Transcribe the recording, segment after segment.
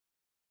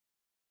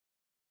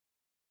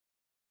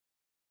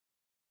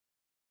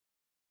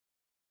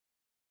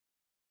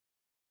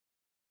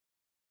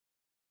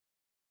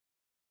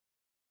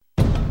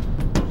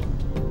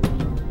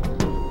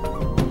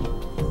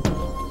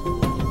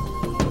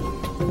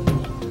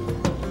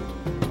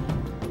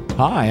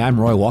Hi, I'm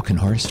Roy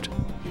Walkenhorst.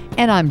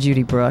 And I'm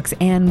Judy Brooks,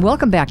 and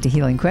welcome back to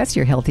Healing Quest,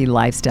 your healthy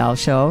lifestyle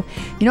show.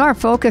 You know, our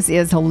focus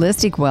is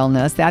holistic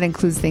wellness. That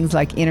includes things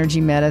like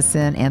energy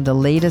medicine and the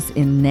latest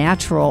in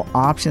natural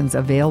options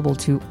available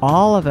to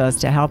all of us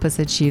to help us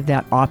achieve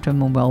that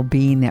optimum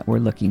well-being that we're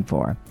looking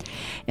for.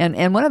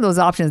 And one of those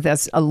options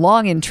that's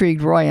long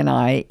intrigued Roy and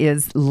I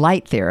is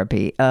light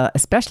therapy,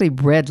 especially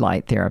red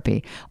light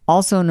therapy,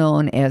 also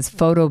known as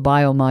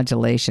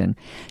photobiomodulation.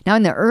 Now,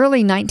 in the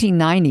early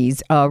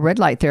 1990s, red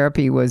light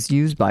therapy was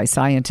used by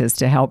scientists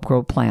to help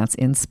grow plants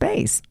in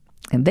space.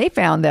 And they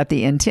found that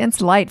the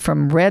intense light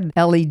from red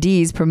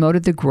LEDs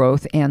promoted the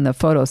growth and the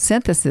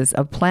photosynthesis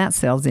of plant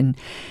cells. And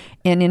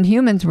in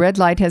humans, red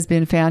light has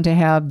been found to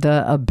have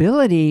the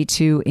ability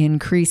to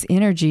increase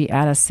energy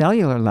at a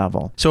cellular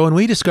level. So when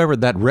we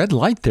discovered that red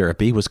light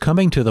therapy was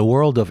coming to the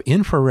world of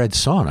infrared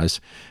saunas,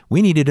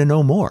 we needed to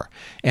know more.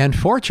 And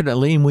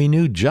fortunately, we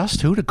knew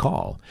just who to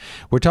call.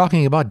 We're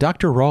talking about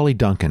Dr. Raleigh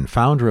Duncan,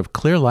 founder of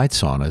Clear Light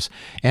Saunas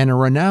and a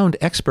renowned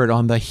expert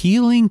on the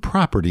healing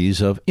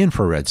properties of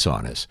infrared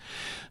saunas.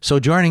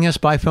 So joining us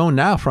by phone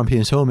now from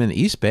his home in the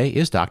East Bay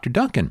is Dr.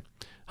 Duncan.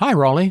 Hi,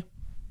 Raleigh.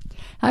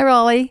 Hi,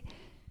 Raleigh.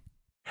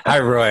 Hi,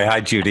 Roy.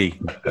 Hi,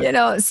 Judy. You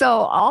know, so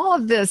all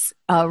of this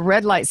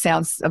red light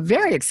sounds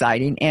very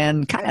exciting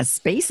and kind of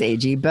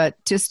space-agey,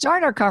 but to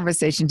start our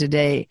conversation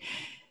today,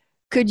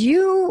 could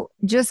you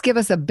just give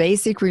us a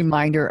basic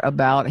reminder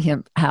about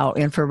how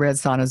infrared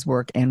saunas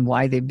work and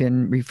why they've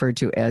been referred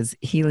to as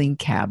healing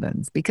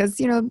cabins? Because,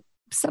 you know,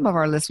 some of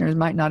our listeners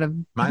might not have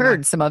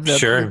heard some of the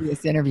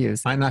previous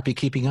interviews. Might not be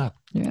keeping up.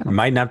 Yeah.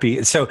 Might not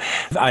be. So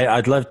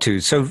I'd love to.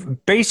 So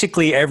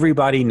basically,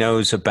 everybody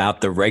knows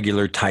about the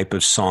regular type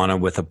of sauna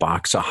with a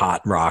box of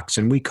hot rocks,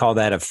 and we call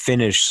that a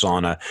Finnish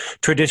sauna,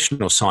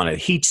 traditional sauna. It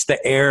heats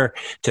the air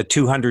to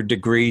 200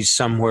 degrees,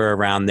 somewhere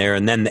around there,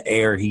 and then the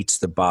air heats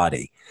the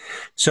body.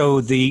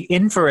 So the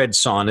infrared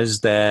saunas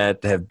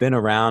that have been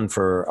around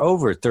for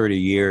over 30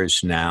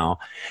 years now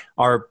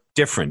are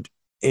different.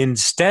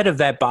 Instead of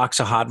that box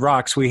of hot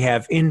rocks, we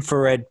have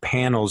infrared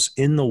panels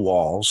in the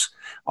walls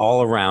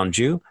all around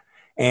you.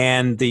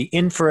 And the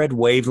infrared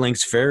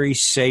wavelengths, very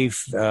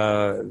safe,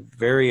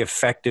 very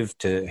effective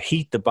to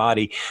heat the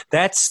body.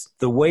 That's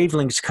the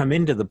wavelengths come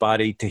into the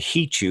body to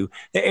heat you.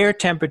 The air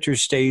temperature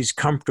stays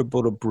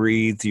comfortable to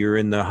breathe. You're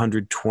in the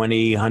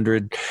 120,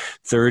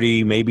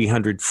 130, maybe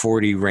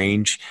 140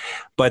 range.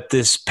 But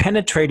this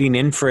penetrating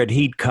infrared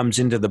heat comes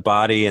into the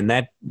body, and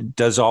that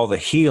does all the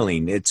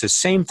healing. It's the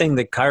same thing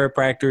that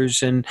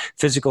chiropractors and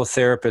physical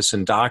therapists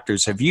and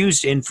doctors have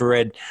used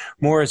infrared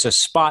more as a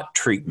spot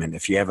treatment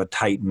if you have a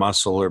tight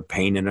muscle or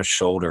pain in a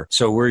shoulder.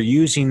 So we're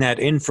using that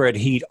infrared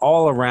heat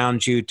all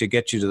around you to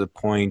get you to the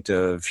point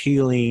of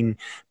healing,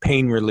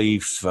 pain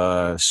relief,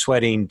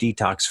 sweating,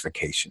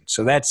 detoxification.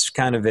 So that's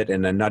kind of it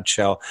in a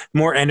nutshell.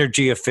 More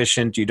energy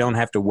efficient. You don't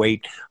have to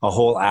wait a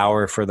whole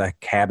hour for the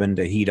cabin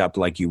to heat up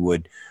like you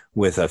would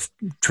with a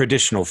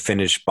traditional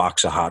Finnish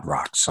box of hot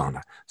rock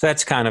sauna. So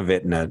that's kind of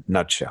it in a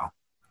nutshell.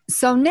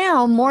 So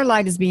now more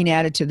light is being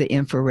added to the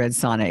infrared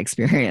sauna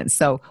experience.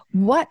 So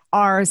what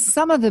are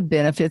some of the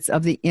benefits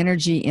of the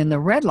energy in the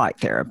red light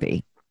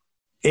therapy?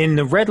 In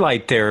the red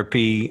light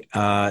therapy,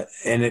 and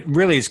it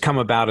really has come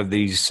about of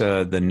these,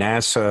 the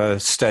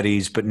NASA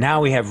studies, but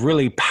now we have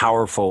really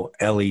powerful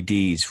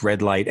LEDs,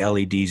 red light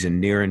LEDs and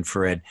near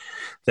infrared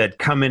that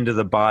come into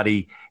the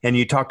body. And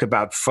you talked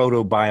about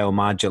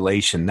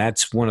photobiomodulation.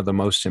 That's one of the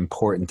most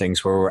important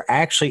things, where we're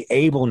actually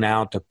able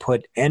now to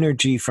put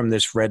energy from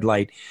this red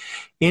light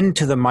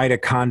into the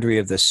mitochondria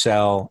of the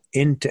cell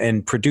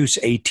and produce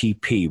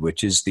ATP,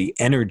 which is the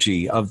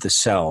energy of the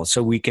cell.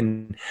 So we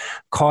can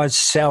cause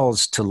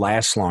cells to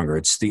last longer.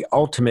 It's the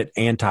ultimate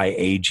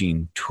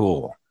anti-aging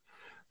tool.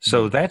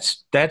 So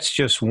that's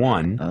just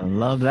one. I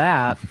love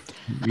that.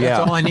 That's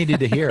all I needed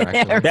to hear,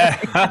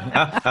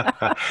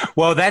 actually.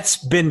 Well, that's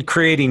been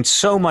creating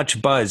so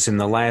much buzz in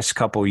the last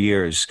couple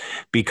years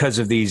because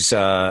of these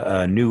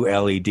new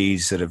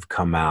LEDs that have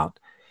come out.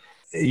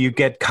 You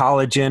get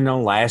collagen,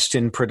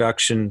 elastin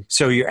production.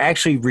 So you're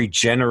actually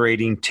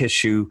regenerating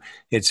tissue.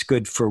 It's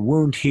good for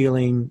wound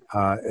healing.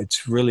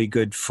 It's really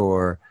good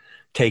for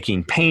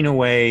taking pain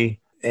away.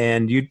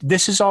 And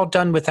this is all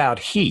done without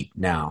heat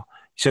now.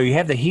 So you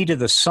have the heat of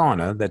the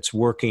sauna that's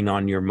working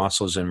on your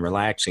muscles and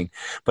relaxing,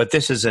 but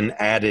this is an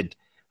added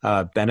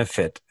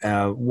benefit.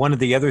 One of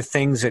the other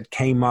things that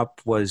came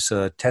up was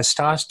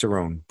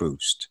testosterone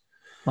boost.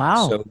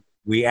 Wow. So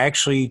we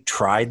actually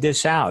tried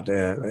this out.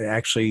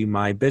 Actually,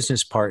 my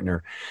business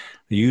partner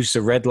used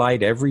the red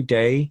light every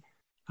day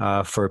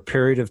for a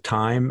period of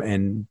time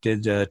and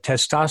did a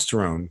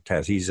testosterone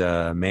test. He's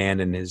a man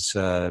in his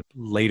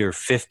later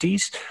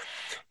 50s.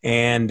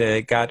 and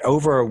got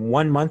over a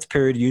 1 month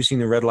period using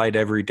the red light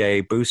every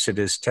day, boosted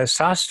his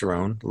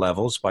testosterone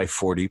levels by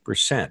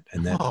 40%.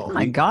 And then Oh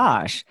my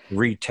gosh.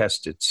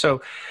 retested.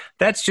 So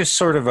that's just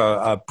sort of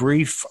a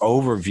brief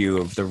overview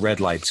of the red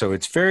light. So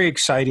it's very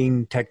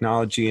exciting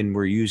technology, and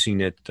we're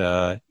using it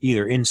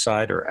either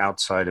inside or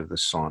outside of the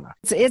sauna.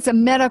 It's a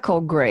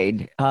medical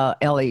grade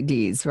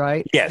LEDs,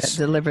 right? Yes.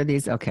 That deliver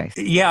these. Okay.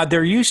 Yeah,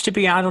 there used to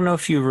be, I don't know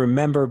if you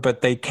remember,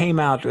 but they came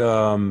out,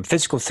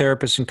 physical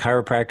therapists and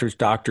chiropractors,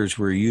 doctors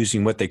were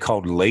using what they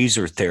called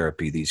laser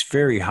therapy, these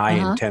very high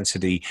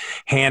intensity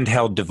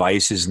handheld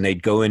devices, and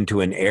they'd go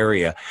into an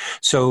area.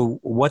 So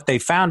what they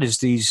found is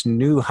these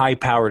new high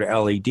powered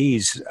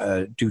LEDs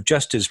do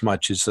just as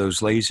much as those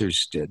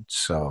lasers did.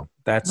 So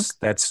that's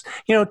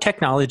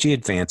technology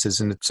advances,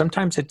 and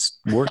sometimes it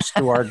works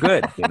to our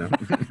good.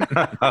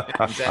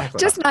 Exactly.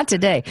 Just not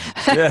today.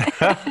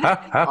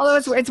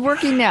 Although it's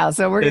working now,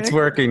 so it's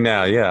working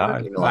now.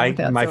 Yeah,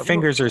 my So-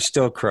 fingers are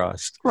still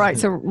crossed. Right.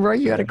 So Roy,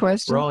 you had a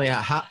question. Rolly,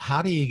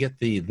 how do you get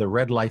the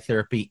red light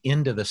therapy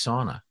into the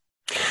sauna?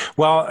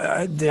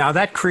 Well, now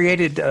that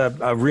created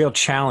a real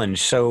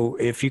challenge. So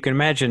if you can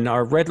imagine,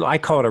 I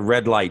call it a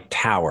red light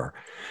tower.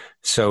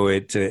 So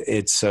it's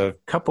a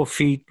couple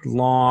feet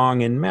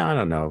long and, I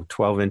don't know,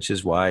 12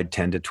 inches wide,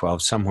 10 to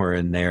 12, somewhere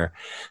in there,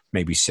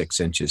 maybe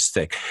 6 inches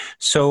thick.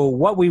 So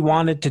what we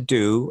wanted to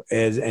do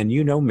is, and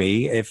you know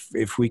me,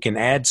 if we can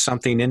add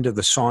something into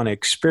the sauna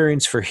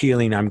experience for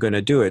healing, I'm going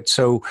to do it.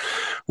 So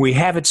we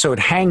have it so it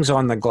hangs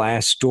on the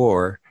glass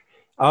door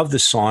of the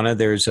sauna.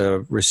 There's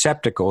a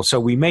receptacle. So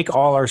we make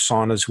all our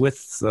saunas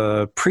with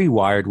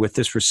pre-wired with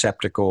this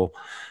receptacle,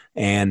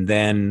 and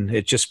then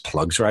it just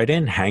plugs right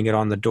in. Hang it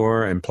on the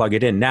door and plug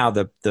it in. Now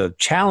the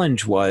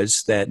challenge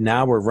was that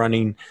now we're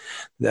running,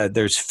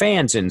 there's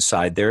fans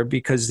inside there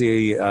because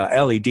the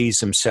LEDs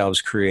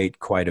themselves create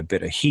quite a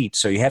bit of heat.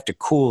 So you have to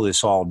cool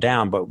this all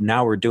down, but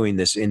now we're doing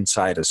this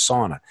inside a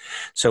sauna.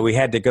 So we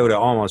had to go to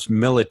almost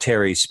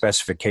military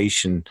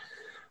specification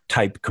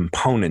type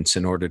components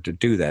in order to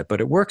do that. But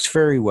it works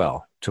very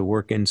well to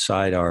work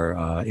inside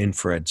our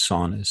infrared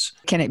saunas.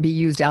 Can it be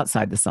used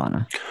outside the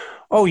sauna?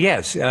 Oh,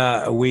 yes.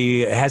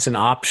 It has an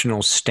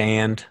optional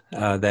stand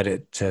that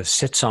it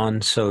sits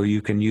on, so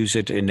you can use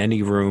it in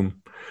any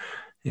room,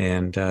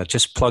 and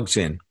just plugs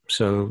in.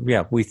 So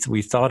yeah, we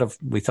thought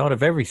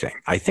of everything.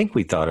 I think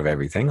we thought of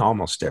everything,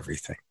 almost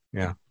everything.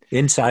 Yeah,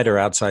 inside or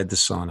outside the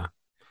sauna.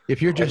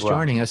 If you're just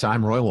joining us,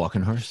 I'm Roy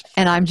Walkenhorst.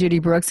 And I'm Judy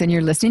Brooks, and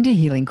you're listening to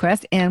Healing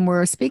Quest. And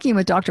we're speaking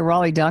with Dr.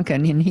 Rolly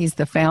Duncan, and he's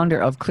the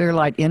founder of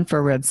Clearlight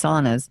Infrared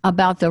Saunas,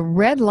 about the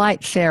red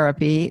light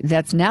therapy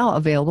that's now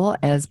available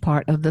as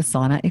part of the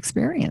sauna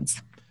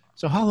experience.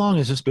 So how long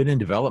has this been in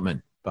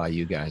development by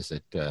you guys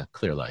at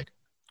Clearlight?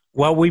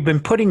 Well, we've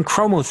been putting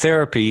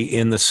chromotherapy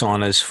in the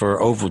saunas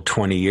for over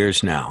 20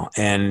 years now.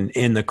 And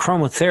in the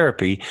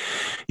chromotherapy,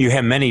 you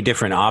have many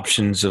different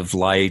options of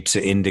lights,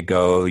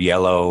 indigo,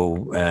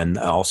 yellow, and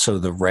also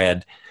the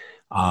red,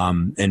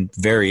 and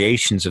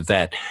variations of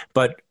that.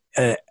 But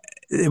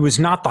it was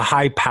not the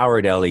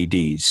high-powered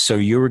LEDs. So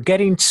you were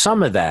getting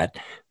some of that.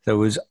 That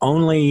was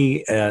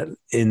only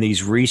in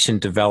these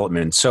recent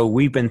developments. So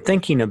we've been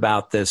thinking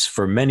about this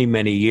for many,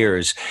 many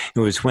years.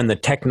 It was when the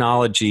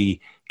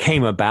technology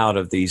came about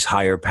of these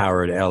higher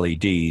powered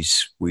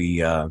LEDs, we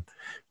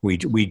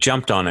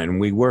jumped on it, and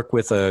we work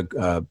with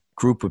a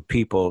group of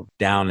people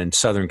down in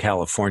Southern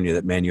California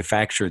that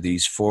manufacture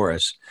these for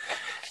us,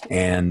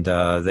 and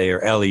they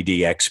are LED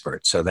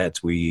experts. So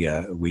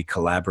we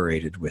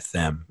collaborated with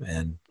them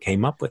and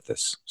came up with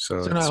this.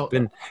 So now,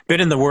 it's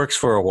been in the works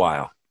for a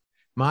while.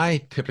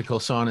 My typical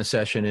sauna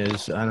session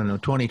is,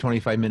 20,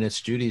 25 minutes.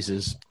 Judy's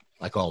is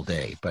like all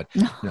day, but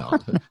no,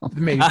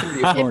 maybe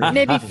 30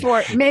 or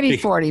 40. maybe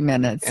 40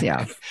 minutes.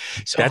 Yeah.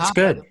 So that's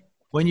good.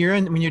 When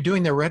you're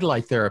doing the red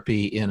light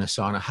therapy in a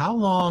sauna, how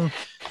long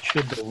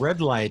should the red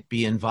light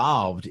be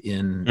involved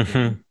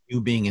in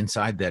you being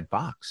inside that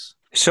box?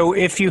 So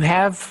if you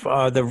have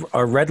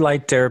a red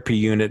light therapy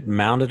unit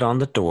mounted on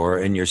the door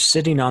and you're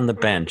sitting on the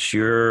bench,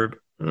 you're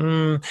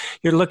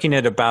looking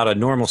at about a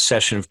normal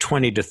session of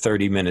 20 to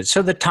 30 minutes.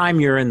 So the time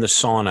you're in the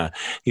sauna,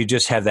 you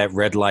just have that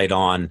red light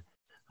on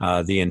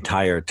the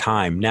entire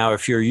time. Now,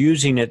 if you're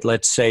using it,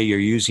 let's say you're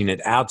using it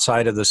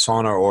outside of the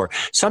sauna, or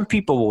some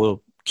people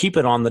will keep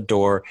it on the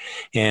door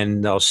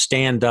and they'll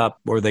stand up,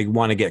 or they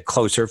want to get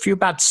closer. If you're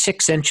about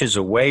 6 inches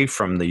away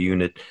from the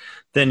unit,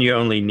 then you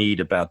only need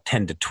about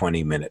 10 to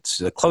 20 minutes.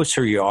 The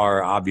closer you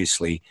are,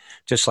 obviously,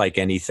 just like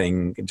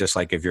anything, just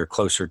like if you're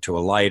closer to a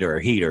light or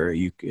a heater,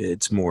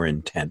 it's more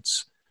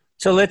intense.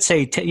 So let's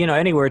say,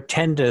 anywhere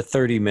 10 to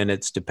 30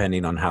 minutes,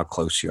 depending on how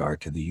close you are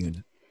to the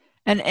unit.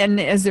 And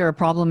is there a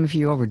problem if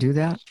you overdo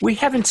that? We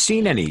haven't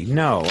seen any.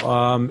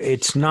 No,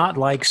 it's not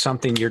like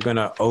something you're going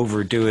to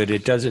overdo it.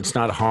 It's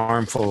not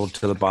harmful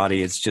to the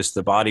body. It's just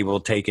the body will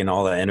take in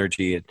all the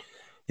energy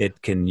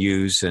it can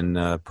use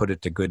and put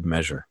it to good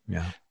measure.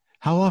 Yeah.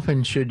 How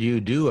often should you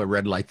do a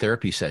red light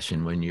therapy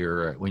session when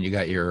you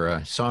got your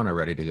sauna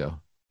ready to go?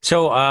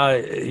 So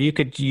you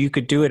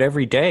could do it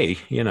every day,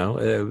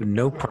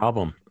 no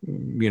problem.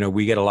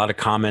 We get a lot of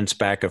comments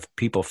back of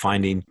people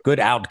finding good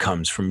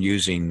outcomes from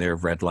using their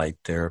red light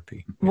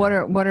therapy. What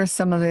are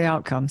some of the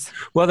outcomes?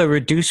 Well, they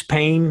reduce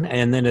pain,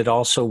 and then it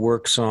also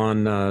works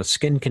on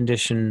skin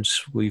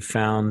conditions we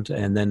found,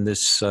 and then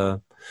this,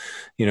 and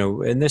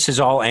this is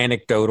all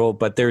anecdotal,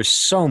 but there's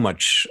so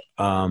much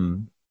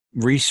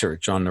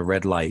research on the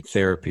red light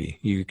therapy.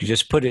 You could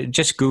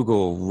just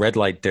Google red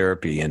light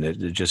therapy, and it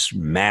just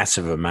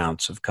massive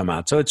amounts have come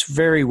out. So it's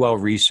very well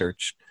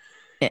researched.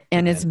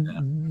 And it's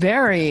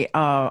very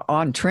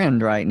on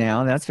trend right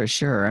now, that's for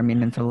sure. I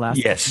mean, and for the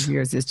last few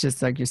years, it's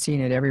just like you're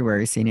seeing it everywhere.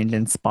 You're seeing it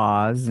in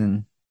spas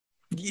and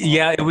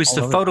it was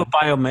the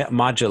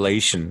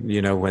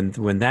photobiomodulation,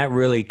 when that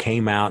really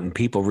came out and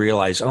people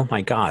realized, oh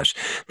my gosh,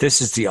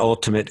 this is the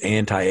ultimate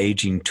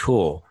anti-aging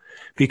tool.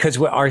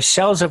 Because our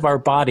cells of our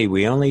body,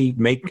 we only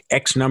make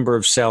X number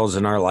of cells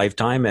in our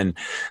lifetime, and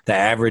the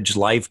average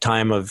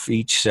lifetime of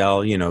each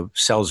cell,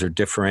 cells are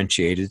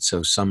differentiated,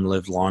 so some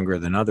live longer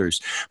than others.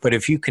 But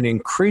if you can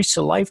increase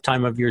the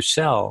lifetime of your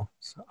cell,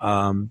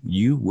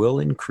 you will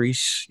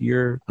increase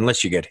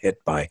unless you get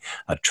hit by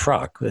a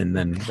truck, and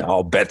then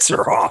all bets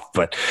are off.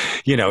 But,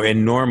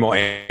 in normal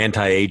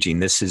anti-aging,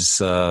 this is,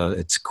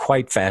 it's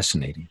quite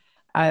fascinating.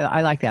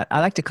 I like that. I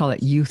like to call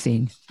it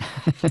youthing.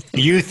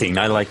 Youthing.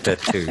 I like that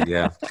too.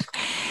 Yeah.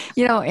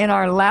 In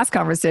our last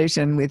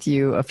conversation with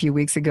you a few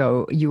weeks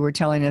ago, you were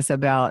telling us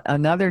about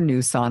another new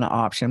sauna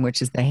option,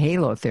 which is the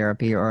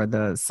halotherapy or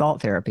the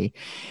salt therapy.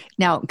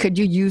 Now, could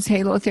you use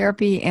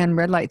halotherapy and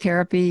red light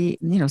therapy,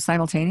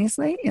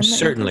 simultaneously in the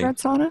infrared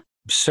sauna?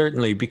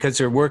 Certainly, because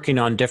they're working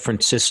on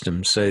different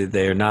systems. So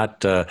they're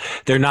not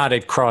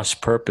at cross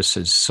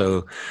purposes.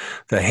 So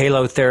the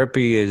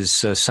halotherapy is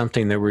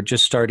something that we're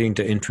just starting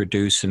to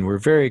introduce, and we're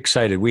very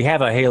excited. We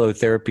have a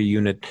halotherapy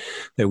unit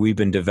that we've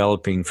been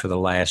developing for the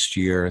last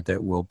year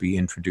that we'll be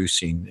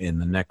introducing in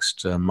the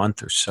next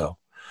month or so.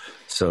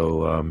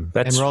 So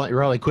that's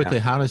really quickly.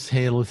 How does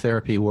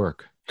halotherapy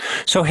work?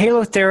 So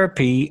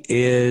halotherapy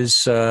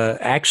is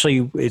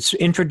it's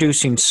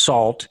introducing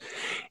salt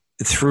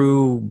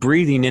through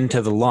breathing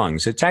into the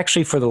lungs. It's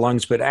actually for the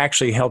lungs, but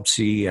actually helps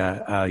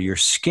your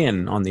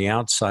skin on the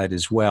outside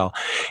as well.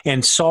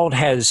 And salt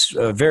has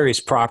various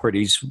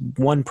properties.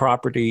 One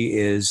property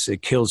is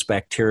it kills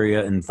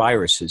bacteria and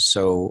viruses.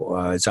 So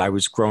as I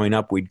was growing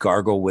up, we'd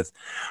gargle with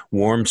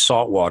warm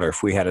salt water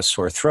if we had a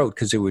sore throat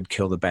because it would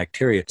kill the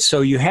bacteria.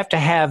 So you have to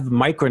have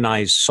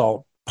micronized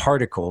salt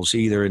particles,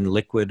 either in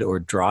liquid or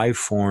dry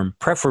form,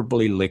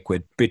 preferably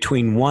liquid,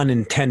 between 1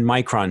 and 10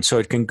 microns, so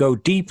it can go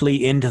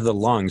deeply into the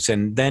lungs.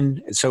 And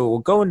then, so it will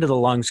go into the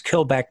lungs,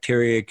 kill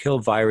bacteria, kill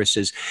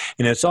viruses,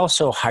 and it's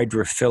also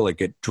hydrophilic.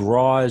 It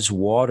draws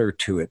water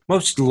to it.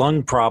 Most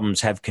lung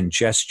problems have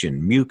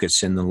congestion,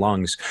 mucus in the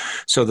lungs.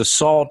 So the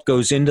salt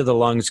goes into the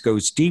lungs,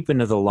 goes deep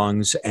into the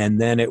lungs, and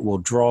then it will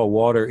draw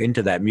water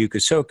into that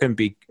mucus so it can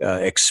be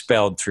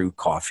expelled through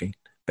coughing,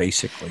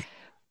 basically.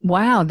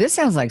 Wow, this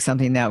sounds like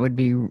something that would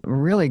be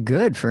really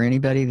good for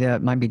anybody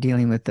that might be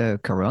dealing with the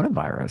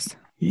coronavirus.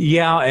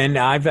 Yeah, and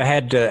I've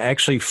had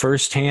actually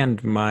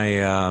firsthand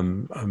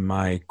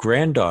my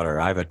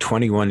granddaughter. I have a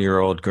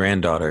 21-year-old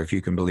granddaughter, if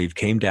you can believe,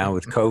 came down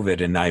with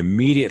COVID, and I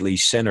immediately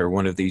sent her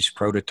one of these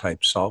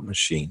prototype salt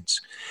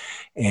machines.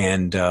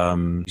 And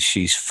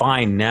she's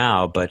fine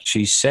now, but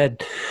she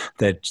said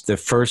that the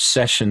first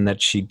session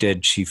that she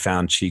did, she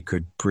found she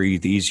could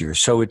breathe easier.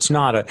 So it's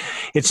not a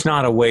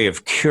way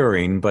of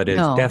curing, but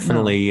it's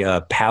definitely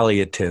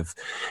palliative.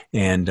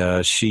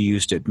 And she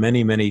used it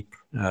many, many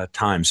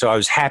times. So I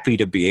was happy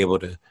to be able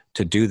to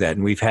do that.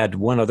 And we've had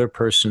one other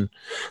person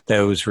that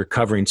was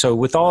recovering. So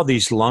with all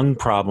these lung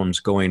problems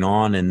going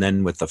on, and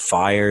then with the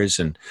fires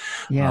and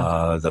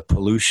the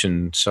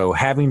pollution, so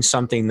having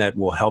something that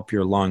will help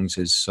your lungs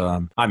is,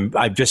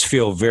 I just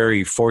feel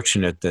very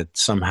fortunate that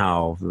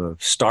somehow the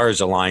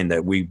stars aligned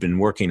that we've been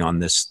working on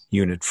this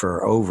unit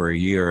for over a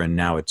year, and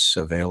now it's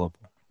available.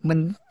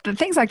 When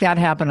things like that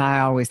happen, I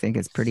always think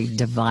it's pretty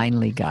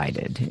divinely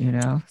guided,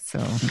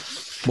 so...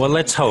 Well,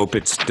 let's hope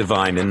it's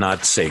divine and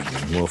not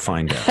Satan. We'll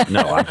find out.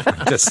 No, I'm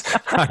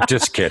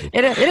just kidding.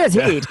 It is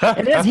heat.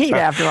 It is heat,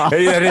 after all.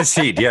 It is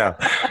heat, yeah.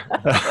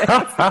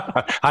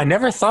 I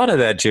never thought of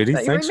that, Judy.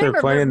 Thanks for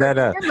pointing that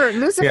out. Remember,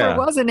 Lucifer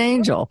was an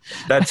angel.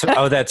 That's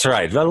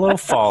right. A little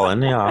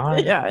fallen,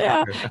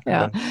 yeah.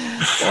 Yeah.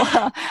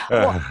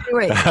 Well,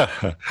 anyway,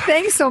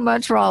 thanks so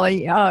much,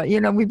 Raleigh.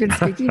 We've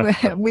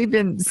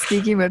been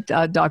speaking with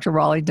Dr.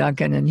 Raleigh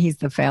Duncan, and he's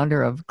the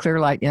founder of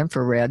Clearlight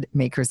Infrared,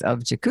 makers of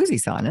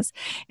jacuzzi saunas.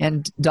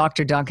 And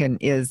Dr. Duncan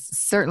is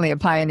certainly a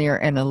pioneer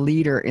and a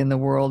leader in the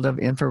world of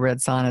infrared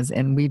saunas.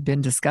 And we've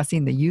been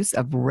discussing the use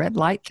of red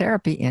light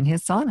therapy in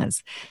his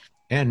saunas.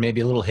 And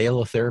maybe a little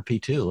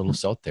halotherapy too, a little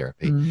salt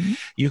therapy. Mm-hmm.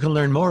 You can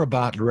learn more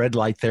about red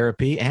light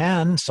therapy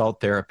and salt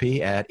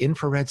therapy at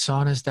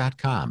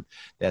infraredsaunas.com.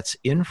 That's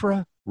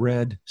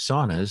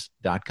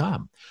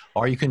infraredsaunas.com.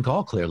 Or you can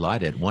call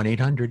Clearlight at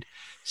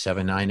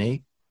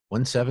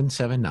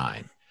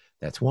 1-800-798-1779.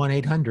 That's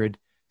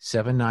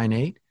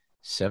 1-800-798-1779.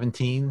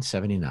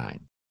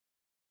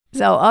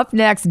 So up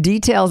next,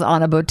 details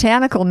on a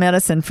botanical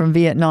medicine from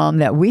Vietnam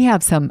that we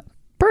have some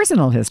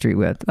personal history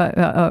with,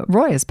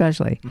 Roy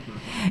especially.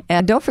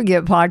 And don't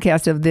forget,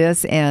 podcasts of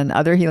this and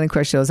other Healing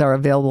Quest shows are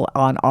available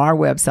on our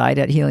website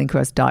at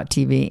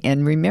healingquest.tv.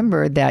 And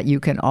remember that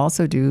you can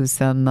also do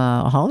some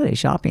holiday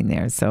shopping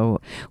there. So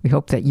we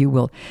hope that you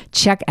will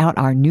check out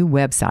our new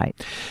website.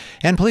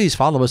 And please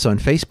follow us on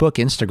Facebook,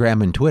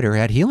 Instagram, and Twitter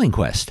at Healing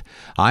Quest.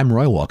 I'm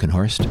Roy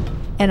Walkenhorst.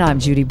 And I'm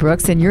Judy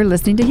Brooks, and you're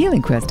listening to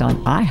Healing Quest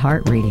on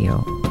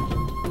iHeartRadio.